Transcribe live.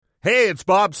Hey, it's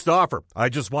Bob Stauffer. I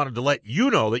just wanted to let you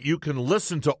know that you can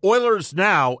listen to Oilers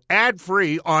Now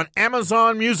ad-free on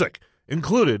Amazon Music,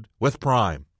 included with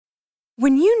Prime.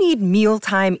 When you need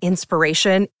mealtime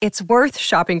inspiration, it's worth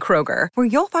shopping Kroger, where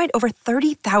you'll find over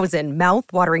 30,000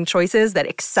 mouth-watering choices that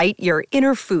excite your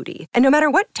inner foodie. And no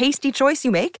matter what tasty choice you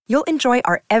make, you'll enjoy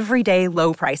our everyday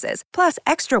low prices, plus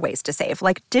extra ways to save,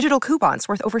 like digital coupons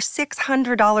worth over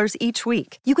 $600 each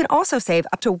week. You can also save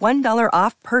up to $1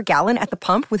 off per gallon at the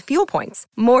pump with fuel points.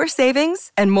 More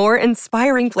savings and more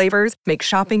inspiring flavors make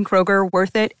shopping Kroger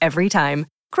worth it every time.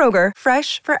 Kroger,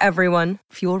 fresh for everyone.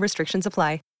 Fuel restrictions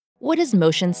apply. What does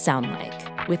motion sound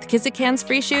like? With Kizikans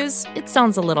free shoes, it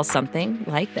sounds a little something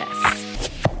like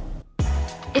this.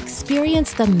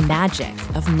 Experience the magic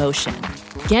of motion.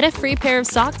 Get a free pair of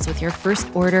socks with your first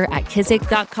order at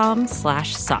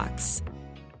kizik.com/socks.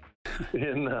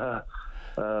 In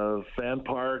Fan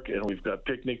Park, and we've got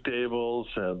picnic tables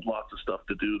and lots of stuff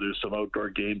to do. There's some outdoor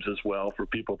games as well for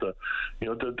people to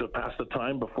pass the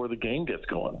time before the game gets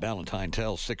going. Valentine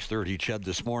tells 6:30 Ched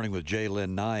this morning with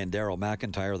Jalen Nye and Daryl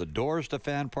McIntyre. The doors to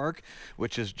Fan Park,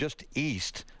 which is just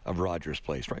east of Rogers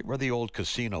Place, right where the old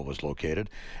casino was located,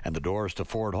 and the doors to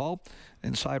Ford Hall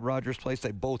inside Rogers Place,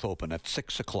 they both open at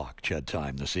 6 o'clock Ched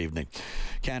time this evening.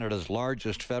 Canada's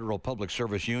largest federal public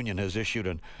service union has issued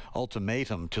an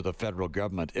ultimatum to the federal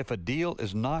government. If a deal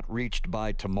is not reached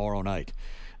by tomorrow night,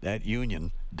 that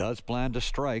union does plan to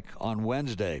strike on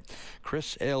Wednesday.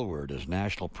 Chris Aylward is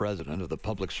national president of the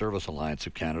Public Service Alliance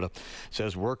of Canada,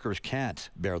 says workers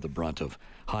can't bear the brunt of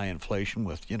high inflation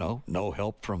with, no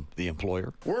help from the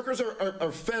employer. Workers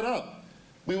are fed up.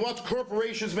 We watch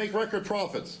corporations make record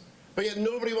profits, but yet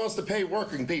nobody wants to pay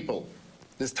working people.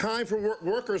 There's time for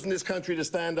workers in this country to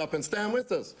stand up and stand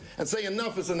with us and say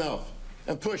enough is enough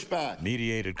and push back.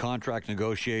 Mediated contract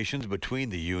negotiations between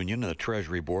the union and the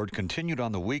Treasury Board continued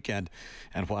on the weekend,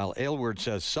 and while Aylward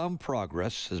says some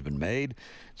progress has been made,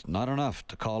 it's not enough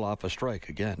to call off a strike.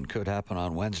 Again, could happen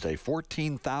on Wednesday.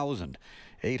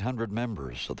 14,800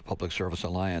 members of the Public Service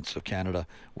Alliance of Canada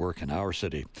work in our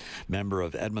city. Member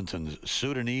of Edmonton's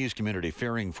Sudanese community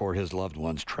fearing for his loved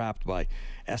ones trapped by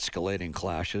escalating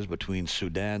clashes between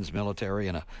Sudan's military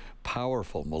and a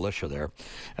powerful militia there.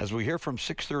 As we hear from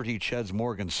 6:30 Ched's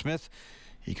Morgan Smith,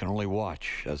 he can only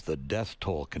watch as the death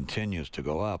toll continues to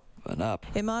go up and up.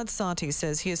 Imad Sati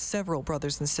says he has several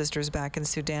brothers and sisters back in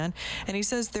Sudan, and he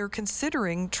says they're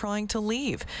considering trying to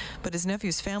leave. But his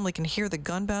nephew's family can hear the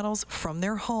gun battles from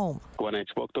their home. When I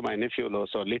spoke to my nephew,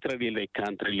 so literally they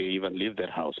can't really even leave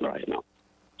their house right now.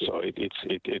 So it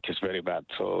is very bad.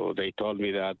 So they told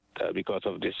me that because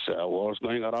of this wars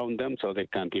going around them, so they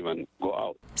can't even go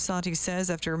out. Sati says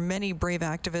after many brave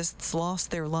activists lost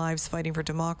their lives fighting for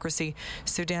democracy,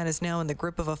 Sudan is now in the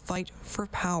grip of a fight for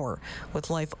power,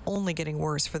 with life only getting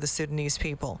worse for the Sudanese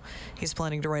people. He's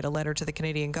planning to write a letter to the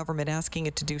Canadian government asking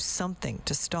it to do something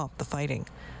to stop the fighting.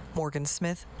 Morgan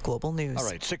Smith, Global News. All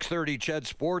right, 6:30 Ched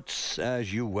Sports.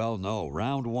 As you well know,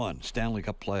 Round 1 Stanley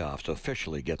Cup playoffs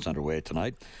officially gets underway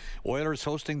tonight. Oilers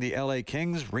hosting the LA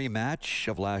Kings, rematch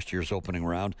of last year's opening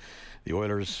round. The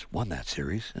Oilers won that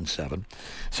series in 7.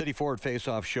 City Ford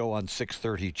face-off show on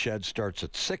 6:30 Ched starts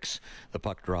at 6. The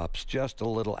puck drops just a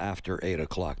little after 8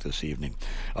 o'clock this evening.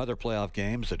 Other playoff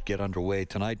games that get underway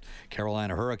tonight.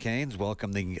 Carolina Hurricanes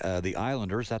welcome the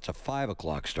Islanders. That's a 5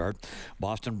 o'clock start.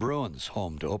 Boston Bruins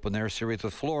home to open their series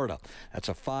with Florida. That's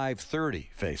a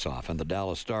 5:30 face-off. And the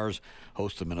Dallas Stars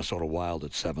host the Minnesota Wild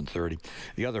at 7:30.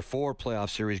 The other 4 playoff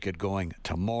series get going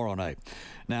tomorrow night.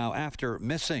 Now, after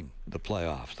missing the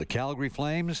playoffs, the Calgary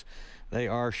Flames, they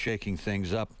are shaking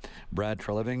things up. Brad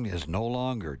Treliving is no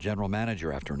longer general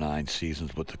manager after 9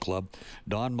 seasons with the club.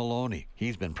 Don Maloney,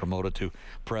 he's been promoted to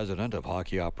president of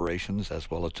hockey operations as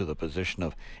well as to the position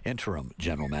of interim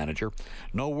general manager.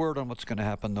 No word on what's going to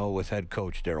happen, though, with head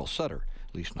coach Darryl Sutter.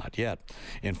 At least not yet.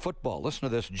 In football, listen to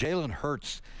this. Jalen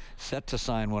Hurts set to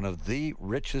sign one of the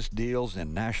richest deals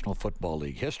in National Football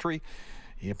League history.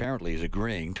 He apparently is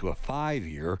agreeing to a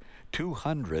 5-year,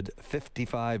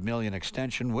 $255 million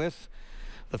extension with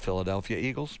the Philadelphia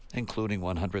Eagles, including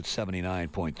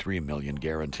 $179.3 million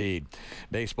guaranteed.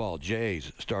 Baseball,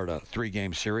 Jays start a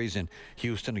 3-game series in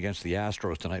Houston against the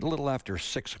Astros tonight, a little after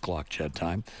 6 o'clock Ched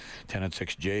time.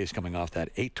 10-6 Jays coming off that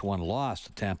 8-1 loss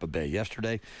to Tampa Bay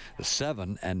yesterday. The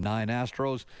 7-9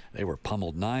 Astros, they were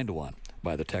pummeled 9-1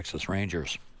 by the Texas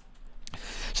Rangers.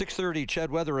 6:30 Ched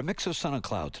weather, a mix of sun and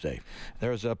cloud today.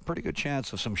 There's a pretty good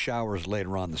chance of some showers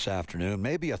later on this afternoon,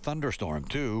 maybe a thunderstorm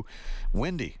too.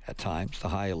 Windy at times, the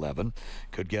high 11.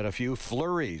 Could get a few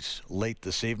flurries late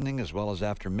this evening as well as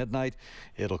after midnight.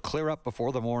 It'll clear up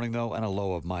before the morning though, and a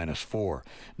low of -4.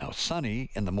 Now sunny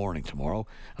in the morning tomorrow,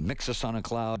 a mix of sun and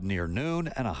cloud near noon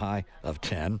and a high of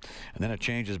 10. And then it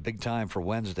changes big time for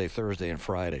Wednesday, Thursday, and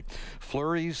Friday.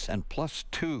 Flurries and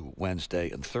 +2 Wednesday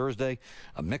and Thursday,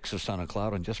 a mix of sun and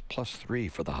cloud, and just +3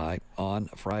 for the high on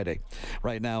Friday.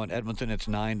 Right now in Edmonton, it's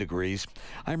 9 degrees.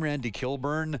 I'm Randy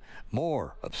Kilburn.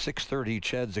 More of 6:30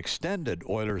 Ched's Extended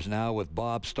Oilers Now with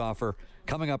Bob Stauffer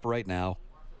coming up right now.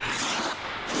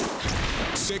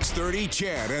 6:30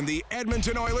 Ched and the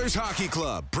Edmonton Oilers Hockey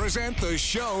Club present the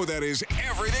show that is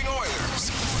everything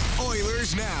Oilers.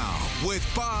 Oilers Now with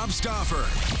Bob Stauffer.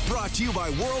 Brought to you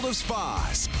by World of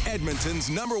Spas, Edmonton's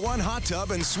 #1 hot tub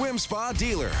and swim spa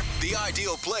dealer. The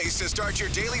ideal place to start your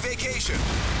daily vacation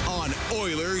on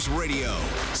Oilers Radio.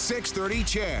 6:30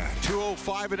 Ched.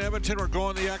 2:05 in Edmonton. We're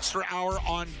going the extra hour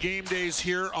on game days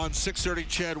here on 6:30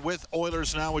 Ched with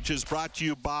Oilers Now, which is brought to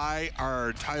you by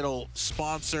our title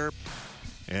sponsor,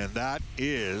 and that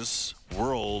is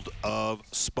World of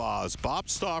Spas. Bob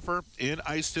Stauffer in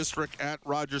Ice District at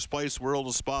Rogers Place. World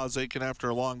of Spas, aching after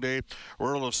a long day.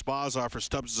 World of Spas offers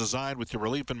tubs designed with your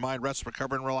relief in mind. Rest,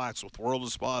 recover, and relax with World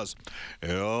of Spas.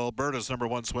 Alberta's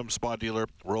 #1 swim spa dealer,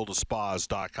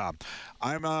 worldofspas.com.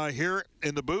 I'm here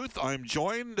in the booth. I'm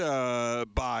joined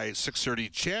by 6:30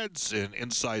 Cheds in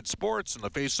Inside Sports and the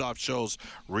Face-Off Show's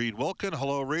Reed Wilkin.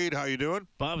 Hello, Reed. How you doing?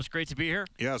 Bob, it's great to be here.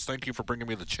 Yes, thank you for bringing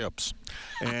me the chips.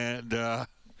 And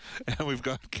we've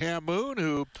got Cam Moon,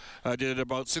 who did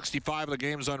about 65 of the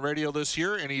games on radio this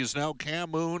year, and he's now Cam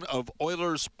Moon of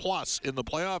Oilers Plus in the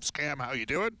playoffs. Cam, how you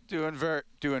doing? Doing very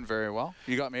well.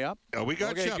 You got me up? We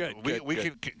got you. Good,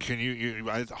 good. Can you?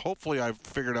 Hopefully, I've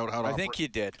figured out how to. I think you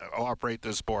did. Operate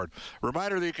this board.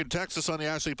 Reminder that you can text us on the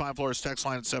Ashley Pine Floors text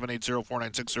line at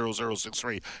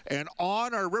 780-496-0063, and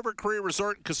on our River Cree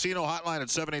Resort and Casino hotline at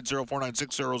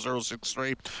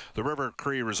 780-496-0063. The River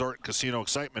Cree Resort and Casino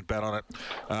excitement bet on it.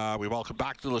 We welcome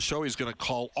back to the show. He's going to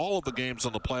call all of the games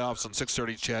on the playoffs on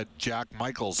 6:30 Ched, Jack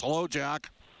Michaels. Hello,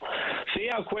 Jack. See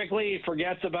how quickly he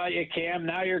forgets about you, Cam?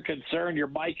 Now you're concerned your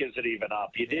mic isn't even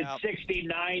up. You did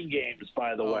 69 games,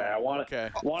 by the way. I want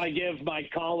to give my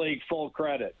colleague full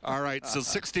credit. All right, so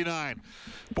 69.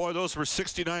 Boy, those were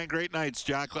 69 great nights,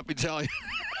 Jack, let me tell you.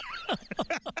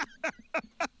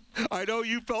 I know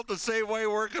you felt the same way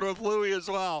working with Louie as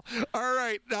well. All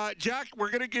right, Jack, we're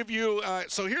going to give you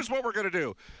so here's what we're going to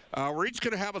do. We're each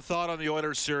going to have a thought on the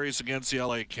Oilers series against the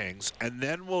LA Kings, and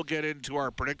then we'll get into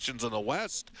our predictions on the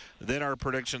West, then our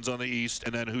predictions on the East,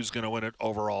 and then who's going to win it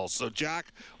overall. So,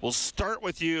 Jack, we'll start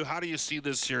with you. How do you see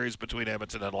this series between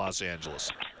Edmonton and Los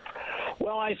Angeles?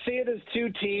 Well, I see it as two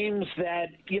teams that,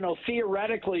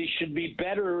 theoretically should be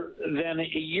better than a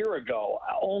year ago.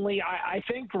 Only I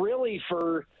think really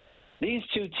for these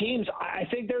two teams, I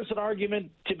think there's an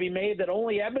argument to be made that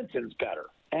only Edmonton's better.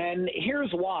 And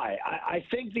here's why. I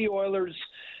think the Oilers,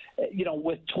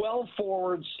 with 12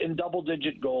 forwards in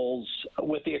double-digit goals,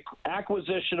 with the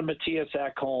acquisition of Matthias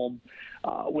Ekholm,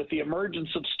 with the emergence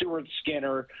of Stuart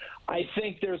Skinner, I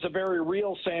think there's a very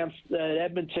real sense that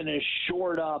Edmonton is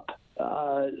shored up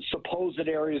supposed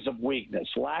areas of weakness,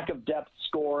 lack of depth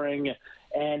scoring,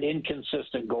 and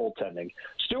inconsistent goaltending.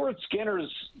 Stuart Skinner's,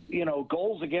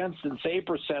 goals against and save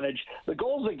percentage, the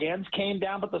goals against came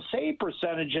down, but the save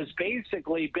percentage has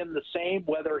basically been the same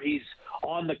whether he's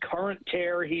on the current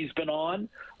tear he's been on,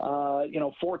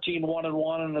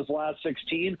 14-1-1 in his last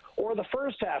 16, or the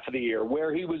first half of the year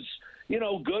where he was,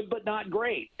 good but not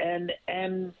great.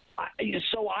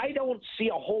 So I don't see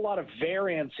a whole lot of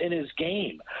variance in his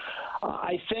game.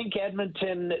 I think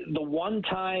Edmonton, the one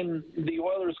time the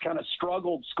Oilers kind of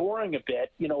struggled scoring a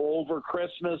bit, over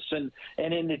Christmas and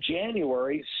into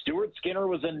January, Stuart Skinner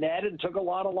was in net and took a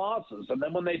lot of losses. And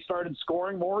then when they started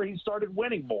scoring more, he started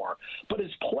winning more. But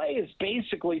his play has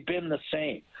basically been the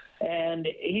same. And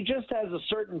he just has a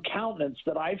certain countenance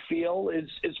that I feel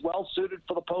is well suited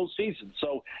for the postseason.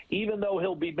 So even though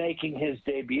he'll be making his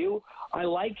debut, I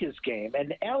like his game.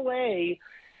 And L.A.,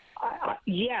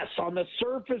 yes, on the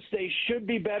surface, they should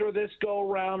be better this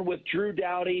go-around with Drew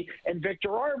Doughty and Victor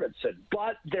Arvidsson.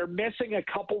 But they're missing a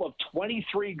couple of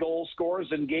 23 goal scorers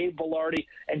in Gabe Vilardi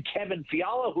and Kevin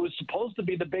Fiala, who is supposed to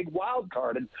be the big wild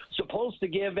card and supposed to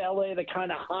give L.A. the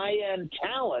kind of high-end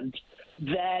talent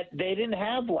that they didn't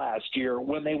have last year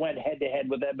when they went head-to-head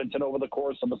with Edmonton over the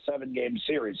course of a 7-game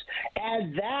series.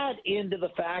 Add that into the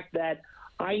fact that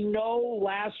I know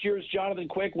last year's Jonathan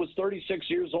Quick was 36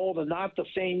 years old and not the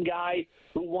same guy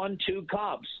who won 2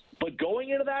 Cups. But going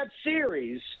into that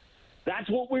series, that's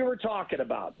what we were talking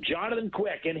about. Jonathan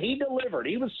Quick, and he delivered.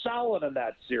 He was solid in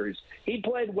that series. He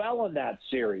played well in that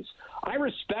series. I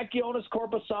respect Jonas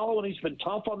Korpisalo, and he's been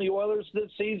tough on the Oilers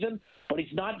this season, but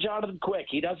he's not Jonathan Quick.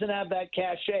 He doesn't have that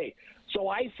cachet. So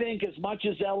I think as much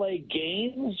as LA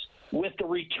gains with the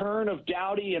return of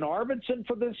Doughty and Arvidsson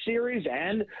for this series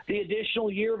and the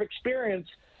additional year of experience,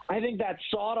 I think that's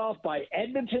sawed off by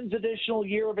Edmonton's additional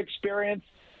year of experience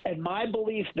and my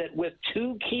belief that with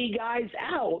two key guys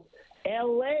out,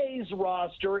 LA's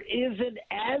roster isn't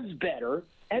as better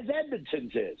as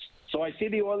Edmonton's is. So I see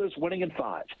the Oilers winning in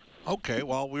 5. Okay,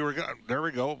 well, there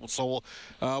we go. So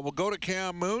we'll go to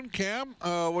Cam Moon. Cam,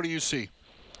 what do you see?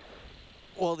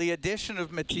 Well, the addition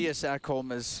of Matthias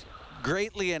Ekholm has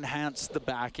greatly enhanced the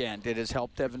back end. It has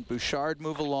helped Evan Bouchard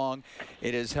move along.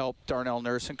 It has helped Darnell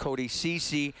Nurse and Cody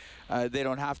Ceci. They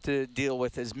don't have to deal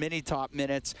with as many top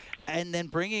minutes. And then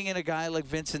bringing in a guy like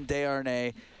Vincent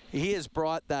Desharnais, he has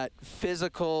brought that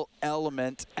physical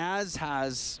element, as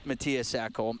has Matthias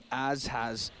Ekholm, as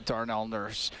has Darnell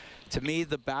Nurse. To me,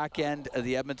 the back end of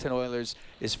the Edmonton Oilers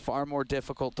is far more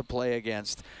difficult to play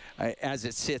against as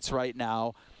it sits right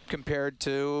now compared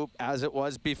to as it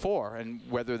was before, and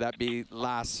whether that be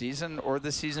last season or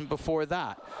the season before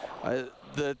that.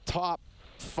 The top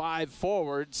 5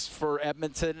 forwards for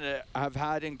Edmonton have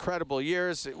had incredible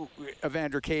years.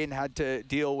 Evander Kane had to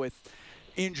deal with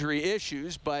injury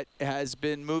issues, but has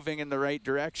been moving in the right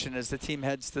direction as the team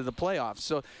heads to the playoffs.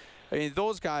 So, I mean,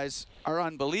 those guys are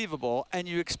unbelievable, and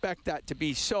you expect that to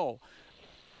be so.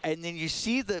 And then you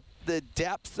see the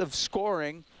depth of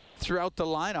scoring throughout the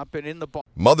lineup and in the ball.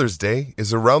 Mother's Day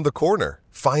is around the corner.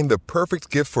 Find the perfect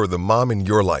gift for the mom in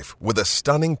your life with a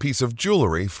stunning piece of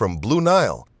jewelry from Blue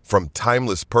Nile. From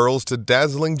timeless pearls to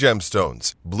dazzling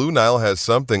gemstones, Blue Nile has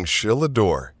something she'll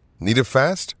adore. Need it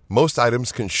fast? Most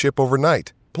items can ship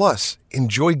overnight. Plus,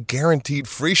 enjoy guaranteed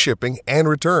free shipping and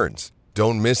returns.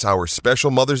 Don't miss our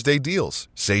special Mother's Day deals.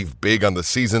 Save big on the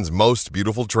season's most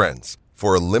beautiful trends.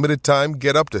 For a limited time,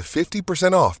 get up to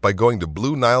 50% off by going to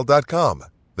BlueNile.com.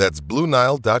 That's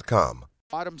BlueNile.com.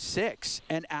 Bottom 6,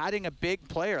 and adding a big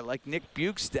player like Nick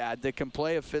Bjugstad that can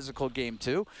play a physical game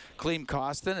too. Clem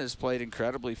Costin has played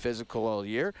incredibly physical all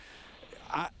year.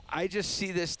 I just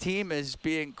see this team as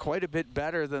being quite a bit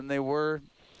better than they were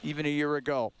even a year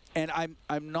ago. And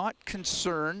I'm not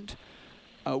concerned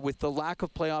with the lack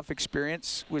of playoff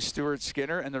experience with Stuart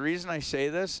Skinner. And the reason I say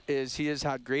this is he has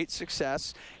had great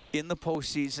success in the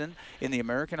postseason, in the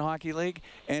American Hockey League,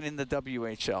 and in the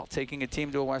WHL, taking a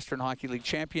team to a Western Hockey League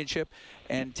championship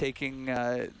and taking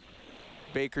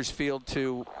Bakersfield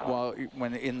to, well,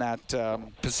 when in that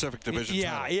Pacific Division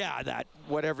title.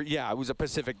 It was a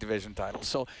Pacific Division title.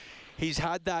 So he's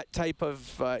had that type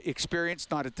of experience,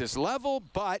 not at this level,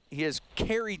 but he has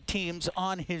carried teams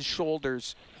on his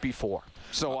shoulders before.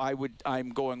 So I'm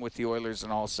going with the Oilers,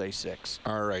 and I'll say 6.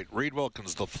 All right, Reed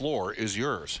Wilkins, the floor is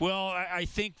yours. Well, I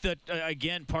think that,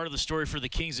 again, part of the story for the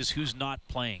Kings is who's not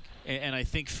playing. And I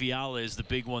think Fiala is the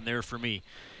big one there for me.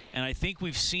 And I think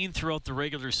we've seen throughout the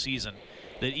regular season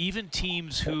that even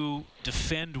teams who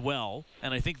defend well,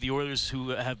 and I think the Oilers,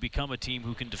 who have become a team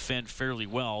who can defend fairly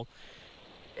well,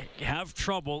 have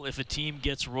trouble if a team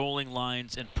gets rolling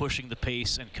lines and pushing the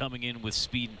pace and coming in with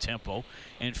speed and tempo.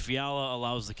 And Fiala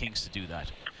allows the Kings to do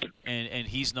that. And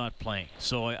he's not playing.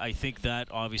 So I think that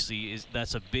obviously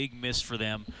that's a big miss for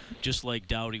them, just like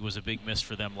Doughty was a big miss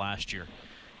for them last year.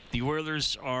 The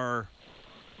Oilers are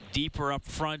deeper up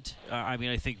front.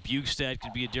 I think Bjugstad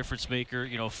could be a difference maker.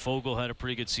 You know, Fogle had a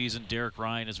pretty good season. Derek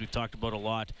Ryan, as we've talked about a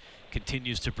lot,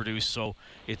 continues to produce. So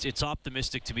it's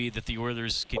optimistic to me that the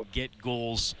Oilers can get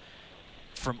goals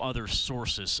from other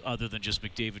sources other than just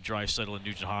McDavid, Draisaitl, and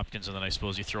Nugent Hopkins, and then I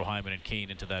suppose you throw Hyman and Kane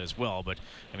into that as well. But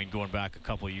I mean, going back a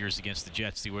couple of years against the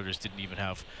Jets, the Oilers didn't even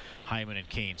have Hyman and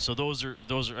Kane. So those are.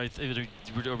 Are we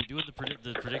doing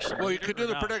the prediction? Well, you could do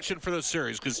the prediction for the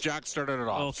series because Jack started it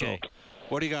off. Okay. So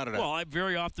what do you got today? Well, I'm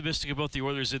very optimistic about the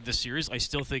Oilers in this series. I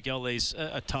still think LA's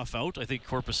a tough out. I think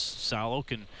Korpisalo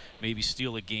can maybe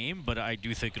steal a game, but I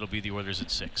do think it'll be the Oilers at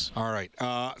 6. All right.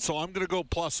 So I'm going to go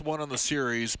 +1 on the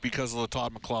series because of the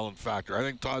Todd McClellan factor. I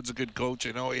think Todd's a good coach.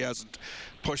 I know he hasn't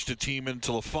pushed a team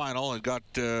into the final and got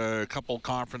a couple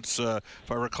conference,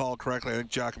 if I recall correctly. I think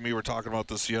Jack and me were talking about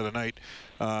this the other night.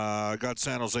 Got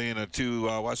San Jose in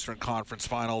 2 Western Conference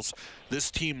finals. This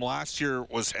team last year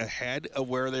was ahead of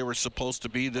where they were supposed to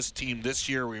be. This team this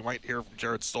year, we might hear from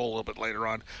Jared Stoll a little bit later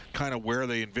on, kind of where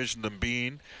they envisioned them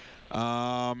being.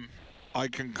 I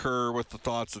concur with the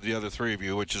thoughts of the other three of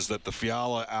you, which is that the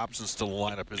Fiala absence to the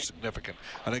lineup is significant.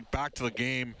 I think back to the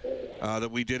game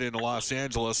that we did in Los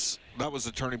Angeles, that was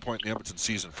the turning point in the Edmonton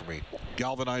season for me.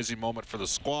 Galvanizing moment for the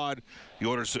squad. The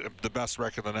Oilers, the best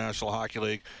record in the National Hockey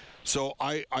League. So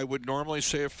I would normally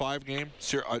say a 5-game,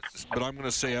 but I'm going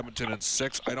to say Edmonton in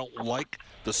 6. I don't like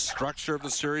the structure of the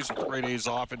series with 3 days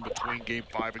off in between Game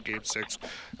 5 and Game 6,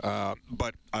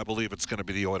 but I believe it's going to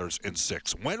be the Oilers in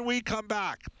 6. When we come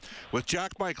back with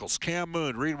Jack Michaels, Cam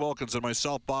Moon, Reed Wilkins, and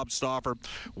myself, Bob Stauffer,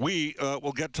 we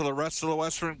will get to the rest of the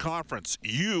Western Conference.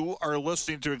 You are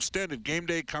listening to extended game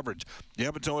day coverage. The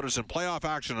Edmonton Oilers in playoff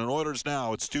action, and Oilers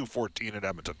now, it's 2:14 at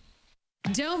Edmonton.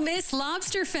 Don't miss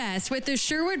Lobster Fest with the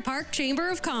Sherwood Park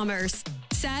Chamber of Commerce.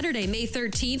 Saturday, May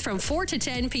 13th from 4 to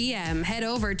 10 p.m. Head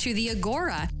over to the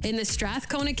Agora in the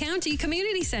Strathcona County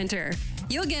Community Center.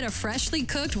 You'll get a freshly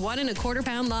cooked 1 1/4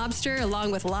 pound lobster along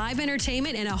with live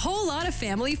entertainment and a whole lot of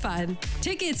family fun.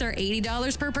 Tickets are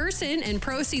 $80 per person and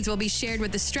proceeds will be shared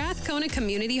with the Strathcona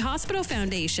Community Hospital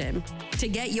Foundation. To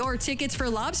get your tickets for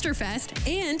Lobster Fest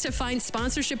and to find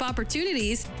sponsorship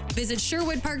opportunities, visit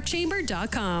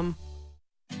SherwoodParkChamber.com.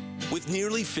 With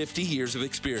nearly 50 years of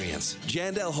experience,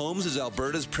 Jandel Homes is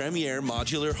Alberta's premier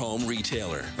modular home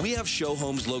retailer. We have show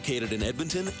homes located in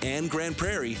Edmonton and Grand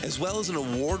Prairie, as well as an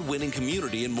award-winning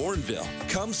community in Morinville.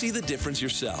 Come see the difference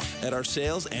yourself at our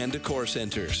sales and decor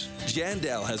centers.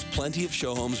 Jandel has plenty of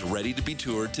show homes ready to be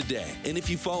toured today. And if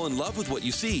you fall in love with what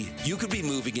you see, you could be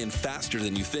moving in faster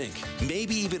than you think.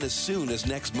 Maybe even as soon as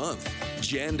next month.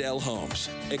 Jandel Homes.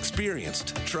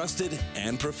 Experienced, trusted,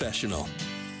 and professional.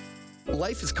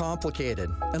 Life is complicated,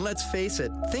 and let's face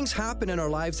it, things happen in our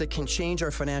lives that can change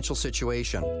our financial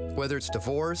situation. Whether it's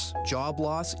divorce, job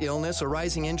loss, illness, or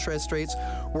rising interest rates,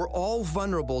 we're all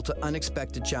vulnerable to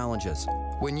unexpected challenges.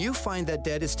 When you find that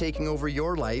debt is taking over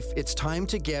your life, it's time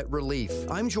to get relief.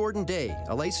 I'm Jordan Day,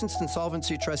 a licensed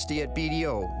insolvency trustee at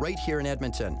BDO, right here in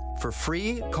Edmonton. For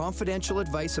free, confidential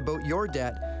advice about your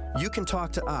debt, you can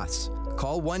talk to us.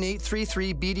 Call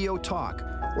 1-833-BDO-TALK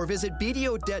or visit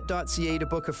bdodebt.ca to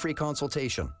book a free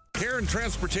consultation. Karen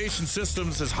Transportation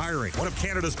Systems is hiring. One of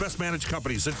Canada's best managed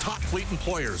companies and top fleet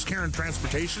employers, Karen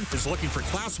Transportation is looking for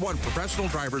Class 1 professional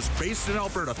drivers based in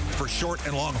Alberta for short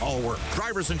and long haul work.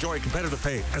 Drivers enjoy competitive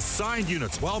pay, assigned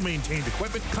units, well-maintained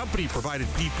equipment, company-provided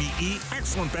PPE,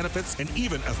 excellent benefits, and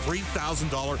even a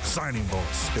 $3,000 signing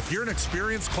bonus. If you're an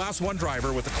experienced Class 1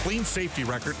 driver with a clean safety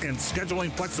record and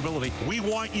scheduling flexibility, we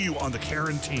want you on the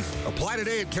Karen team. Apply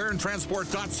today at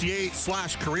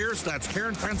KarenTransport.ca/careers. That's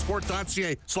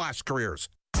KarenTransport.ca/careers.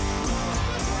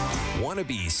 Want to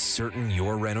be certain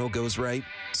your reno goes right?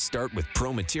 Start with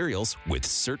Pro Materials with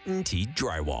CertainTeed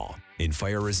Drywall. In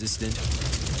fire resistant,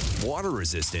 water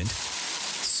resistant,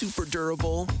 super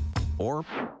durable, or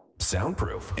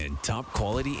soundproof and top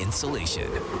quality insulation.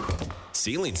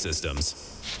 Ceiling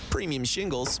systems, premium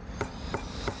shingles,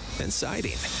 and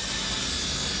siding.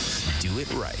 Do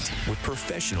it right with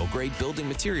professional grade building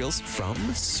materials from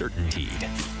CertainTeed.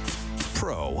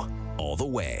 Pro all the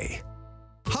way.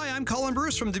 Hi, I'm Colin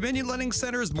Bruce from Dominion Lending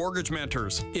Center's Mortgage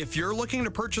Mentors. If you're looking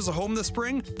to purchase a home this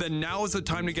spring, then now is the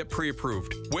time to get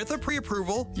pre-approved. With a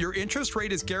pre-approval, your interest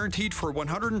rate is guaranteed for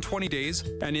 120 days,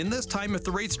 and in this time, if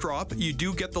the rates drop, you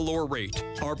do get the lower rate.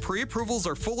 Our pre-approvals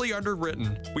are fully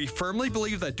underwritten. We firmly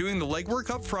believe that doing the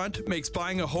legwork up front makes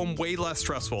buying a home way less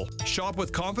stressful. Shop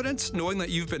with confidence, knowing that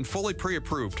you've been fully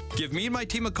pre-approved. Give me and my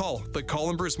team a call, the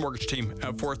Colin Bruce Mortgage Team,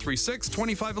 at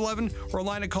 436-2511 or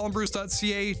online at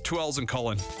colinbruce.ca, 2 L's in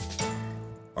Colin.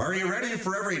 Are you ready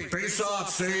for every face-off,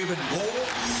 save, and goal?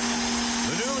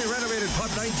 The newly renovated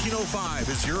Pub 1905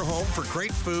 is your home for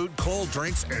great food, cold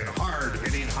drinks, and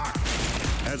hard-hitting hockey.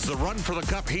 As the run for the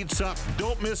cup heats up,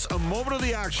 don't miss a moment of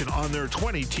the action on their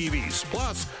 20 TVs.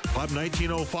 Plus, Pub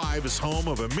 1905 is home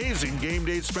of amazing game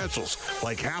day specials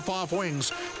like half-off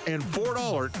wings and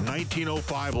 $4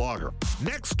 1905 lager.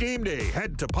 Next game day,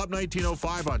 head to Pub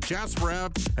 1905 on Jasper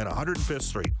Ave and 105th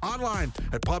Street. Online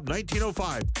at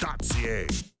pub1905.ca.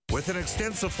 With an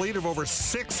extensive fleet of over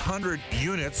 600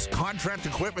 units, Contract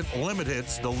Equipment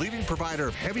Limited's the leading provider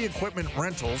of heavy equipment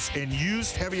rentals and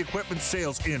used heavy equipment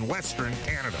sales in Western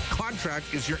Canada. Contract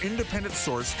is your independent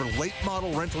source for late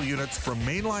model rental units from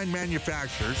mainline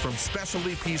manufacturers, from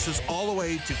specialty pieces all the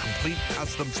way to complete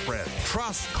custom spread.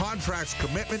 Trust Contract's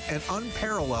commitment and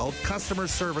unparalleled customer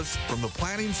service from the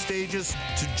planning stages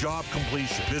to job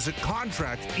completion. Visit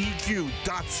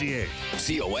contracteq.ca.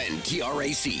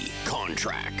 CONTRAC.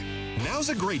 Contract. Now's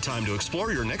a great time to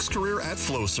explore your next career at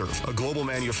Flowserve, a global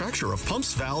manufacturer of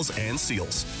pumps, valves, and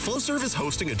seals. Flowserve is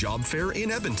hosting a job fair in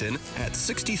Edmonton at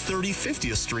 6030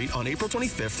 50th Street on April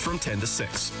 25th from 10 to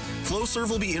 6.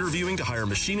 Flowserve will be interviewing to hire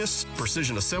machinists,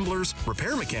 precision assemblers,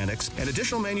 repair mechanics, and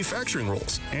additional manufacturing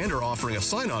roles, and are offering a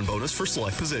sign-on bonus for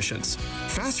select positions.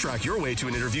 Fast-track your way to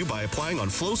an interview by applying on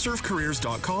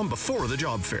flowservecareers.com before the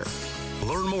job fair.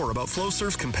 Learn more about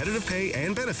Flowserve's competitive pay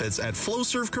and benefits at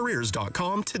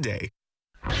flowservecareers.com today.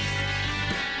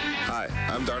 Hi,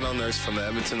 I'm Darnell Nurse from the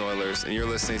Edmonton Oilers, and you're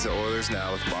listening to Oilers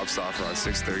Now with Bob Stauffer on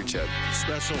 630 CHED.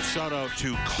 Special shout out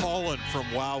to Colin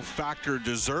from Wow Factor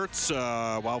Desserts.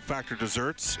 Wow Factor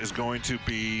Desserts is going to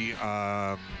be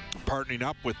partnering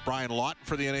up with Brian Lawton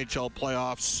for the NHL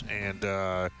playoffs,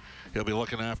 and he'll be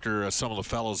looking after some of the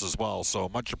fellows as well. So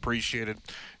much appreciated.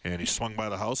 And he swung by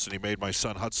the house, and he made my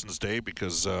son Hudson's day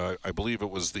because I believe it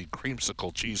was the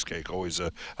creamsicle cheesecake, always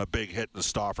a big hit in the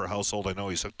Stauffer household. I know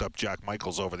he's hooked up Jack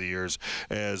Michaels over the years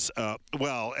as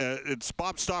well. It's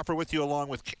Bob Stauffer with you along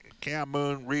with Cam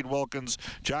Moon, Reed Wilkins.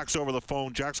 Jack's over the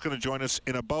phone. Jack's going to join us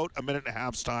in about a minute and a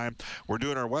half's time. We're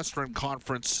doing our Western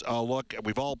Conference look.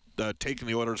 We've all taken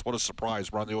the Oilers. What a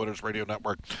surprise. We're on the Oilers Radio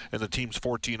Network, and the team's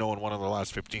 14-0 in one of their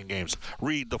last 15 games.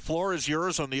 Reed, the floor is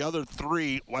yours on the other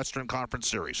three Western Conference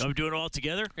series. I'm doing it all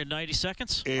together in 90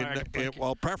 seconds?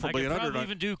 Well, preferably I in could under. probably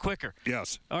even do quicker.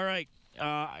 Yes. All right.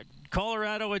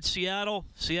 Colorado at Seattle.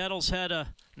 Seattle's had a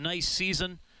nice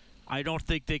season. I don't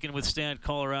think they can withstand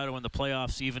Colorado in the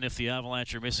playoffs, even if the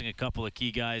Avalanche are missing a couple of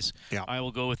key guys. Yeah. I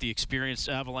will go with the experienced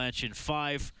Avalanche in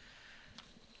 5.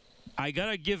 I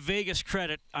got to give Vegas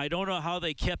credit. I don't know how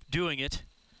they kept doing it,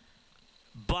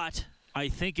 but I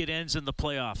think it ends in the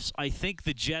playoffs. I think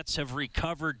the Jets have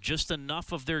recovered just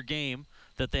enough of their game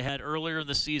that they had earlier in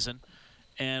the season,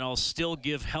 and I'll still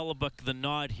give Hellebuck the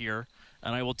nod here,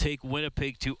 and I will take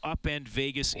Winnipeg to upend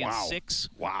Vegas in 6.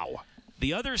 Wow.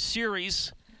 The other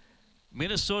series,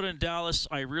 Minnesota and Dallas,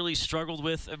 I really struggled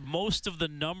with. Most of the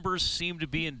numbers seem to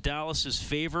be in Dallas's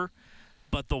favor,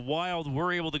 but the Wild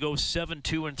were able to go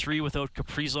 7-2-3 without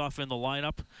Kaprizov in the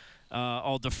lineup.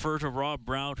 I'll defer to Rob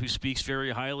Brown, who speaks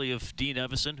very highly of Dean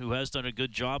Evison, who has done a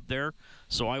good job there.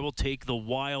 So I will take the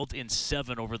Wild in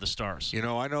 7 over the Stars. You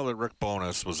know, I know that Rick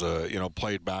Bowness was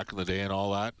played back in the day and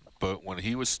all that, but when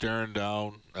he was staring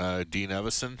down Dean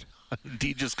Evison,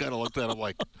 Dean just kind of looked at him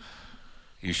like,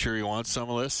 "You sure you want some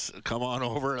of this? Come on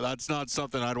over." That's not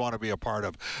something I'd want to be a part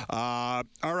of.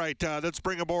 All right, let's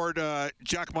bring aboard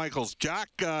Jack Michaels. Jack,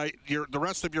 the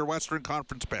rest of your Western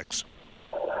Conference picks.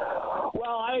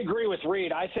 Well, I agree with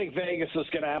Reed. I think Vegas is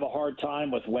going to have a hard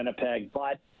time with Winnipeg,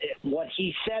 but what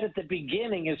he said at the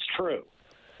beginning is true.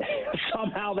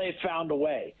 Somehow they found a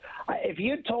way. If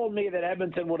you'd told me that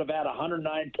Edmonton would have had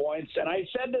 109 points, and I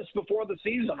said this before the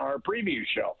season on our preview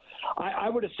show, I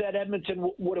would have said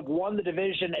Edmonton would have won the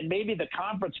division and maybe the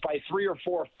conference by 3 or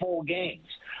 4 full games.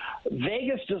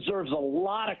 Vegas deserves a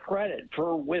lot of credit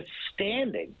for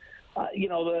withstanding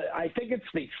I think it's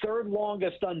the 3rd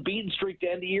longest unbeaten streak to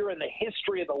end the year in the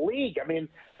history of the league. I mean,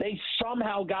 they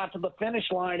somehow got to the finish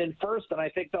line in first, and I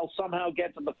think they'll somehow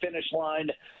get to the finish line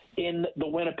in the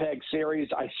Winnipeg series.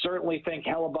 I certainly think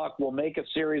Hellebuck will make a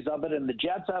series of it, and the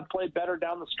Jets have played better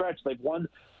down the stretch. They've won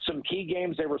some key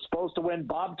games they were supposed to win.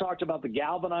 Bob talked about the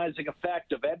galvanizing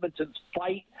effect of Edmonton's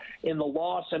fight in the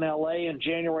loss in L.A. on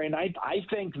January 9th. I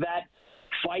think that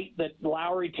fight that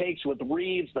Lowry takes with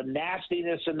Reeves, the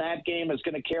nastiness in that game is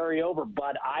going to carry over.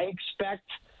 But I expect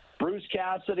Bruce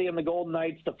Cassidy and the Golden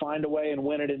Knights to find a way and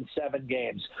win it in 7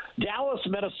 games. Dallas,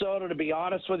 Minnesota, to be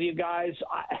honest with you guys,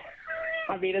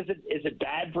 I mean, is it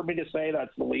bad for me to say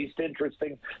that's the least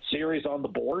interesting series on the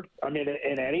board? I mean,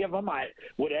 in any of them,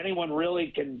 would anyone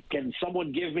really? Can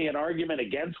someone give me an argument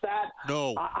against that?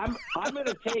 No. I'm going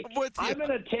to take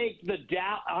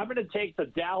the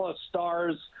Dallas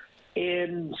Stars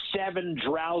in 7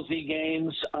 drowsy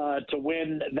games to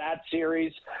win that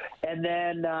series. And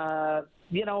then,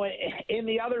 in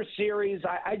the other series,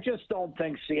 I just don't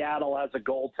think Seattle has a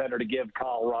goaltender to give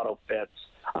Colorado fits.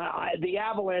 The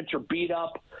Avalanche are beat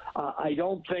up. I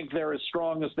don't think they're as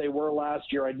strong as they were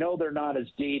last year. I know they're not as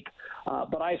deep,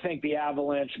 but I think the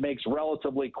Avalanche makes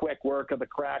relatively quick work of the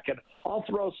Kraken. I'll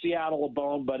throw Seattle a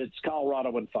bone, but it's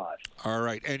Colorado in 5. All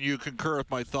right, and you concur with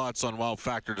my thoughts on Wow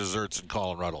Factor Desserts in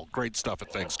Colorado. Great stuff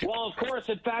at Thanksgiving. Well, of course.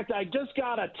 In fact, I just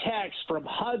got a text from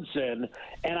Hudson,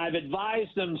 and I've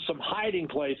advised him some hiding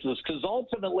places because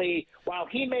ultimately, while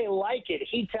he may like it,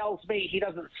 he tells me he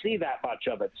doesn't see that much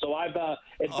of it. So I've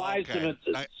advised him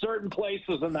at certain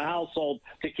places in the household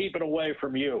to keep it away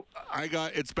from you.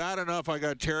 It's bad enough I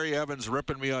got Terry Evans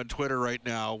ripping me on Twitter right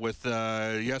now with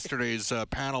yesterday's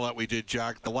panel that we did,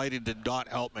 Jack. The lighting did not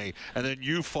help me. And then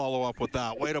you follow up with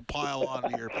that. Way to pile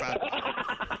on to your fat.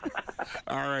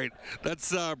 All right.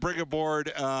 Let's bring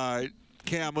aboard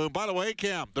Cam Moon. By the way,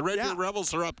 Cam, the Red Deer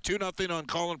Rebels are up 2-0 on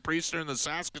Colin Priester and the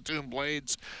Saskatoon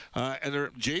Blades. And they're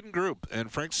Jaden Group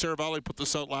and Frank Saravalli put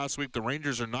this out last week. The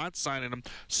Rangers are not signing him.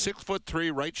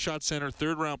 6'3", right shot center,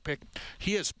 third-round pick.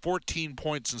 He has 14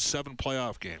 points in 7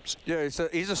 playoff games. Yeah,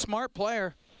 he's a smart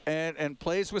player and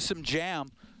plays with some jam.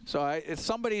 So if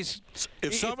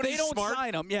they don't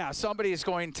sign him, somebody's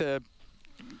going to.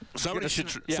 Somebody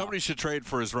should trade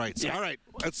for his rights. Yeah. All right,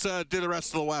 let's do the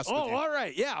rest of the West. Oh, all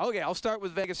right. Yeah, okay. I'll start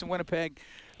with Vegas and Winnipeg.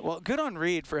 Well, good on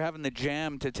Reed for having the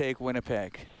jam to take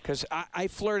Winnipeg because I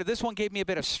flirted. This one gave me a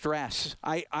bit of stress.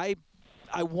 I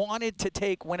wanted to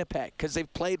take Winnipeg because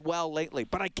they've played well lately,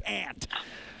 but I can't.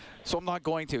 So I'm not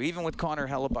going to, even with Connor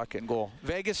Hellebuck in goal.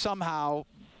 Vegas somehow,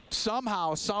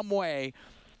 some way,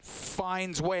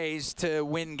 finds ways to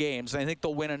win games. And I think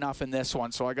they'll win enough in this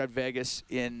one. So I got Vegas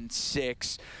in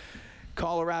 6.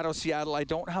 Colorado, Seattle. I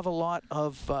don't have a lot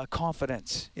of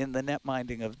confidence in the net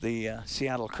minding of the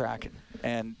Seattle Kraken.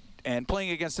 And playing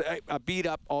against a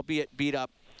beat-up, albeit beat-up,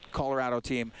 Colorado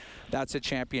team, that's a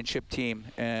championship team.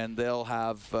 And they'll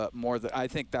have more than, I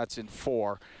think that's in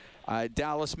 4.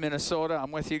 Dallas, Minnesota,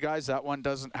 I'm with you guys. That one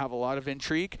doesn't have a lot of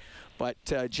intrigue. But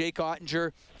Jake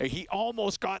Ottinger, he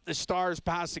almost got the Stars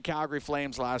past the Calgary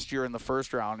Flames last year in the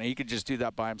first round, and he could just do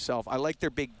that by himself. I like their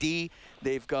big D.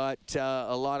 They've got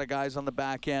a lot of guys on the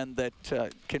back end that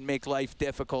can make life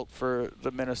difficult for the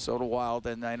Minnesota Wild,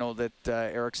 and I know that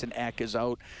Eriksson Ek is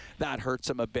out. That hurts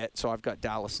them a bit, so I've got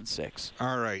Dallas in 6.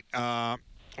 All right.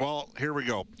 Well, here we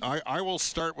go. I will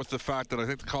start with the fact that I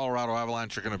think the Colorado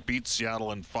Avalanche are going to beat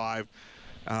Seattle in 5.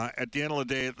 At the end of the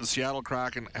day, the Seattle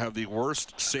Kraken have the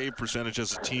worst save percentage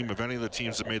as a team of any of the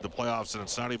teams that made the playoffs, and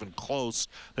it's not even close.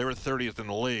 They were 30th in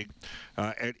the league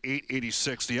at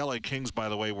 886. The LA Kings, by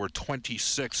the way, were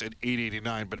 26 at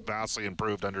 889, but vastly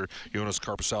improved under Jonas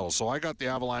Korpisalo. So I got the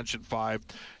Avalanche at 5,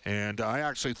 and I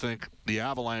actually think the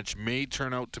Avalanche may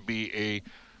turn out to be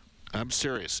I'm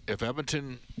serious. If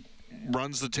Edmonton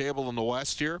runs the table in the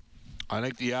West here, I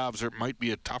think the Avs might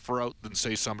be a tougher out than,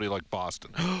 say, somebody like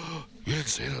Boston. You didn't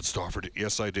say that, Stafford.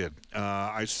 Yes, I did.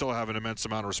 I still have an immense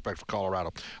amount of respect for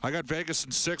Colorado. I got Vegas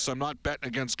in 6. I'm not betting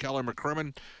against Keller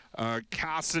McCrimmon.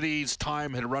 Cassidy's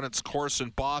time had run its course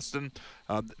in Boston.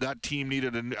 That team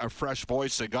needed a fresh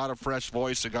voice. They got a fresh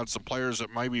voice. They got some players that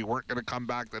maybe weren't going to come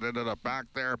back that ended up back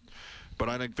there. But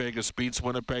I think Vegas beats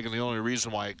Winnipeg, and the only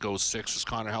reason why it goes 6 is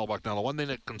Connor Hellebuck. Now, the one thing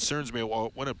that concerns me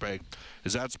about Winnipeg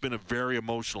is that's been a very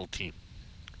emotional team.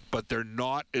 But they're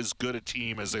not as good a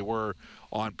team as they were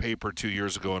on paper 2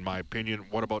 years ago, in my opinion.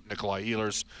 What about Nikolai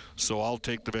Ehlers? So I'll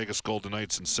take the Vegas Golden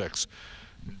Knights in 6.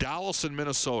 Dallas and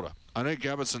Minnesota. I think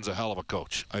Evanson's a hell of a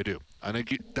coach. I do. I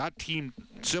think that team,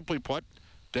 simply put,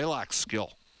 they lack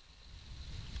skill.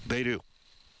 They do.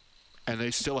 And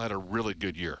they still had a really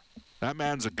good year. That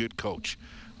man's a good coach.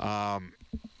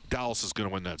 Dallas is going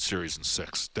to win that series in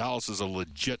 6. Dallas is a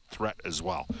legit threat as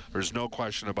well. There's no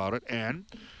question about it. And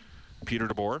Peter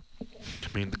DeBoer,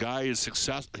 I mean, the guy is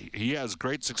success. He has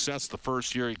great success the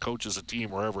first year he coaches a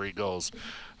team wherever he goes.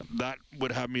 That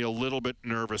would have me a little bit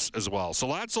nervous as well. So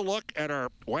that's a look at our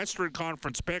Western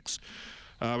Conference picks.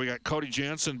 We got Cody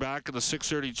Jansen back in the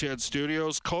 630 CHED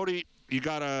Studios. Cody, you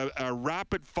got a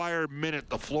rapid-fire minute.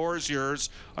 The floor is yours.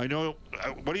 I know.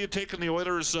 What are you taking the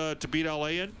Oilers to beat LA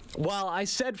in? Well, I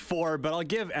said 4, but I'll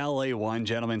give LA 1.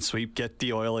 Gentlemen sweep. Get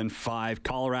the Oil in 5.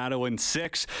 Colorado in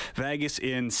 6. Vegas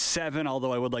in 7,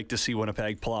 although I would like to see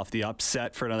Winnipeg pull off the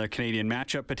upset for another Canadian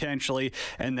matchup potentially.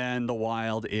 And then the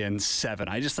Wild in 7.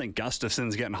 I just think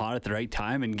Gustafson's getting hot at the right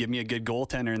time, and give me a good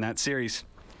goaltender in that series.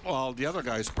 Well, the other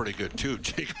guy's pretty good, too.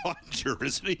 Jake Ottinger,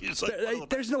 isn't he?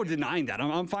 There's no denying that.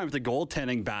 I'm fine with the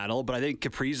goaltending battle, but I think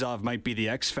Kaprizov might be the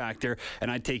X factor,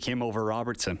 and I'd take him over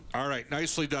Robertson. All right,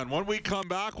 nicely done. When we come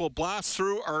back, we'll blast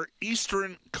through our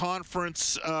Eastern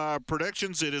Conference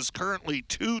predictions. It is currently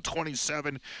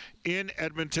 2:27 in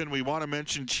Edmonton. We want to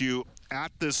mention to you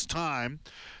at this time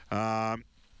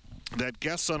that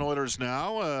guests on Oilers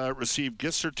Now receive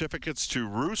gift certificates to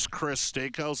Ruth's Chris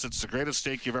Steakhouse. It's the greatest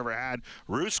steak you've ever had.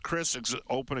 Ruth's Chris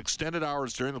open extended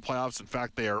hours during the playoffs. In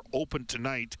fact, they are open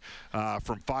tonight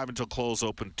from 5 until close,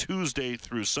 open Tuesday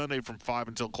through Sunday from 5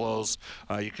 until close.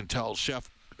 You can tell Chef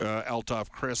Eltoff,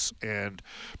 Chris, and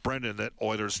Brendan that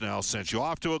Oilers Now sent you.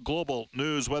 Off to a global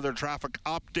news weather traffic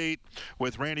update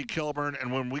with Randy Kilburn.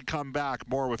 And when we come back,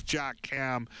 more with Jack,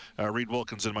 Cam, Reed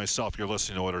Wilkins, and myself. You're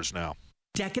listening to Oilers Now.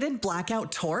 Decadent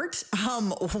blackout tort?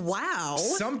 Wow.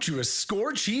 Sumptuous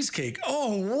score cheesecake.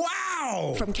 Oh,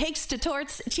 wow. From cakes to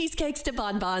torts, cheesecakes to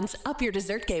bonbons, up your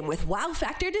dessert game with Wow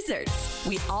Factor Desserts.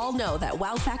 We all know that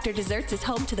Wow Factor Desserts is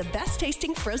home to the best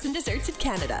tasting frozen desserts in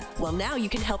Canada. Well, now you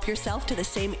can help yourself to the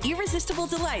same irresistible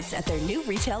delights at their new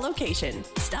retail location.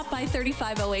 Stop by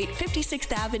 3508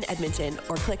 56th Ave in Edmonton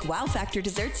or click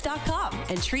wowfactordesserts.com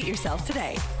and treat yourself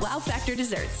today. Wow Factor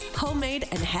Desserts, homemade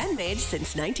and handmade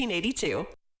since 1982.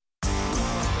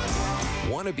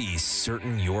 Want to be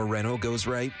certain your reno goes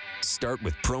right? Start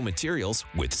with Pro Materials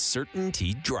with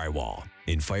CertainTeed Drywall.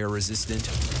 In fire resistant,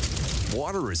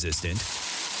 water resistant,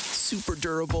 super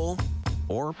durable,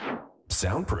 or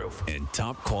soundproof and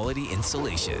top quality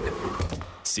insulation.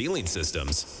 Ceiling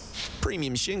systems,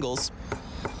 premium shingles,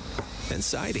 and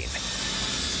siding.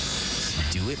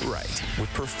 Do it right with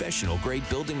professional grade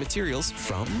building materials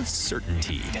from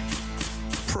CertainTeed.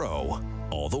 Pro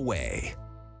all the way.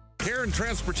 Karen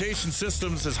Transportation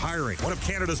Systems is hiring. One of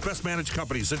Canada's best managed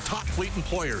companies and top fleet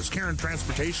employers, Karen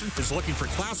Transportation is looking for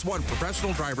Class 1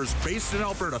 professional drivers based in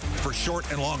Alberta for short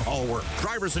and long haul work.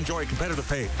 Drivers enjoy competitive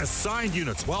pay, assigned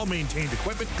units, well-maintained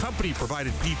equipment,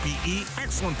 company-provided PPE,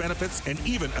 excellent benefits, and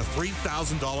even a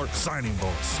 $3,000 signing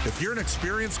bonus. If you're an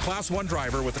experienced Class 1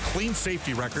 driver with a clean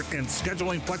safety record and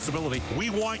scheduling flexibility,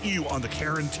 we want you on the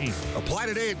Karen team. Apply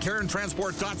today at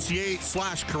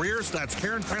KarenTransport.ca/careers. That's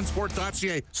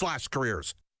KarenTransport.ca/careers.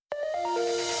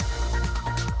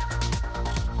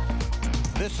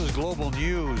 This is Global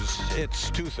News. It's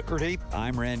 2:30.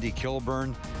 I'm Randy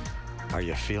Kilburn. Are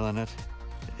you feeling it?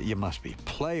 You must be.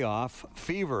 Playoff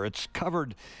fever. It's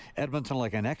covered Edmonton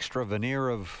like an extra veneer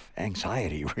of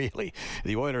anxiety, really.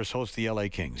 The Oilers host the LA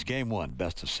Kings. Game 1,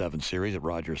 best-of-7 series at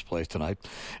Rogers Place tonight.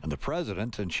 And the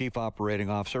president and chief operating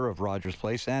officer of Rogers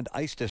Place and Ice